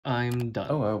I'm done.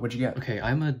 Oh, what'd you get? Okay,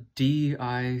 I'm a D-I-C-K.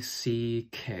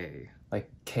 Like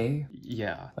K?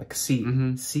 Yeah. Like C.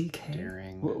 Mm-hmm. C-K?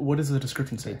 Daring. What does the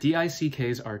description say?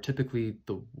 D-I-C-Ks are typically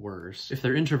the worst. If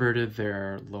they're introverted,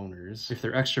 they're loners. If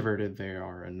they're extroverted, they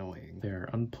are annoying. They're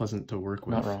unpleasant to work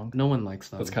with. Not wrong. No one likes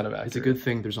them. That's kind of accurate. It's a good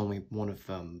thing there's only one of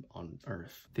them on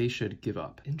Earth. They should give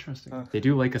up. Interesting. Huh. They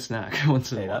do like a snack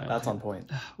once in a while. That's on point.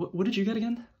 What did you get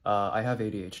again? I have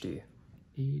ADHD.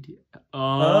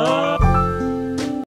 Oh.